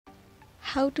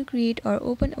How to create or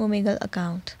open Omegle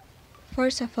account.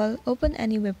 First of all, open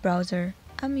any web browser.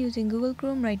 I'm using Google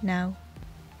Chrome right now.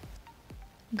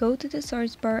 Go to the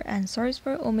search bar and search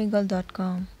for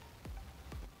omegle.com.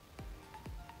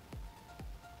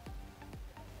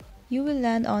 You will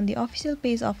land on the official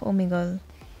page of Omegle.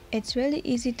 It's really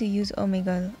easy to use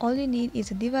Omegle. All you need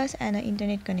is a device and an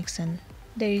internet connection.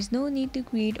 There is no need to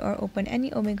create or open any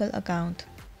Omegle account.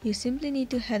 You simply need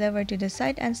to head over to the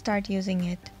site and start using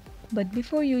it. But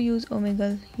before you use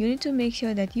Omegle, you need to make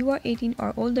sure that you are 18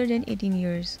 or older than 18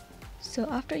 years. So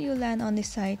after you land on the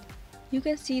site, you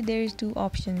can see there is two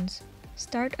options.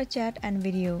 Start a chat and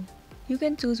video. You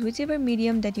can choose whichever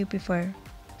medium that you prefer.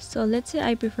 So let's say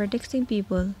I prefer texting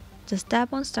people. Just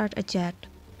tap on start a chat.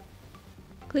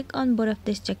 Click on both of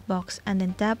this checkbox and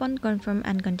then tap on confirm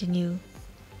and continue.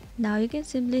 Now you can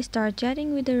simply start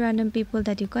chatting with the random people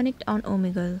that you connect on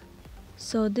Omegle.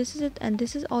 So this is it, and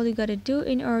this is all you gotta do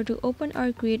in order to open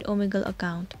or create Omegle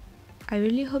account. I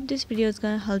really hope this video is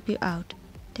gonna help you out.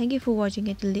 Thank you for watching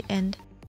it till the end.